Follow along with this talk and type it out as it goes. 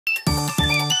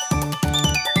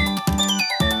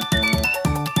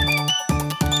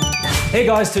Hey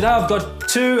guys, today I've got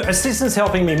two assistants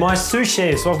helping me, my sous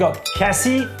chefs. So I've got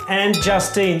Cassie and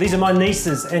Justine. These are my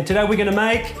nieces, and today we're gonna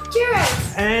make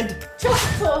churros and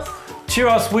chocolate sauce.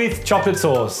 Churros with chocolate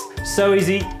sauce. So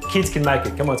easy, kids can make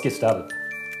it. Come on, let's get started.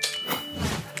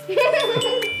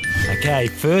 Okay,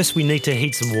 first we need to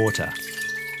heat some water.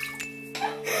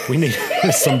 We need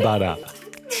some butter.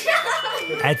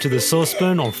 Add to the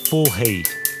saucepan on full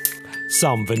heat.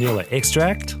 Some vanilla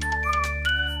extract.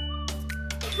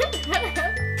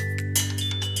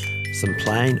 Some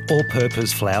plain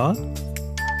all-purpose flour.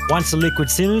 Once the liquid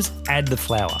simmers, add the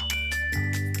flour.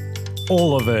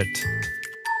 All of it.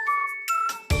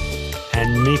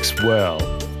 And mix well.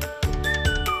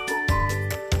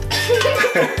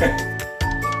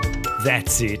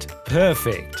 That's it.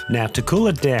 Perfect. Now to cool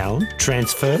it down,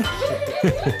 transfer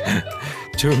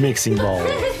to a mixing bowl.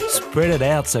 Spread it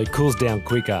out so it cools down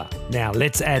quicker. Now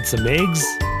let's add some eggs.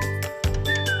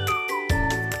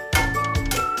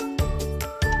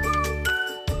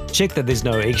 Check that there's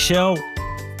no eggshell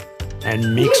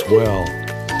and mix well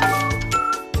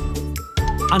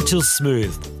until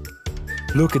smooth.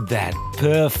 Look at that,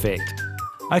 perfect.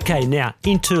 Okay, now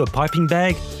into a piping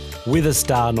bag with a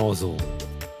star nozzle.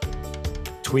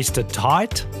 Twist it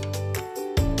tight.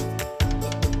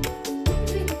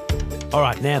 All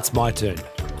right, now it's my turn.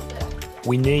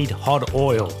 We need hot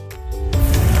oil.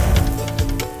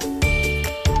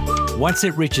 Once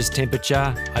it reaches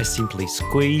temperature, I simply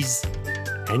squeeze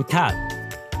and cut.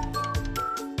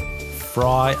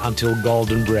 Fry until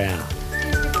golden brown.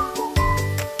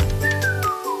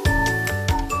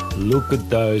 Look at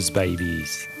those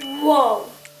babies. Whoa.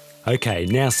 Okay,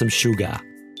 now some sugar.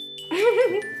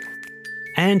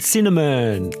 And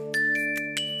cinnamon.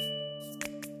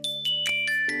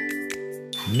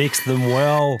 Mix them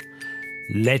well.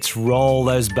 Let's roll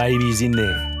those babies in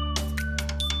there.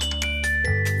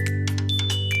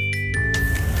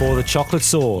 For the chocolate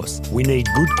sauce, we need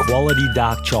good quality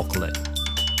dark chocolate.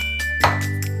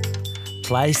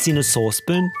 Place in a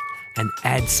saucepan and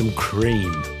add some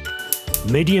cream.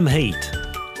 Medium heat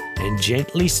and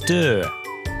gently stir.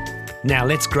 Now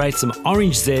let's grate some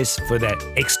orange zest for that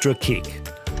extra kick.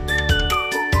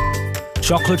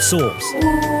 Chocolate sauce.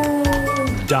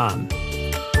 Done.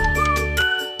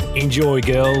 Enjoy,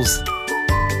 girls.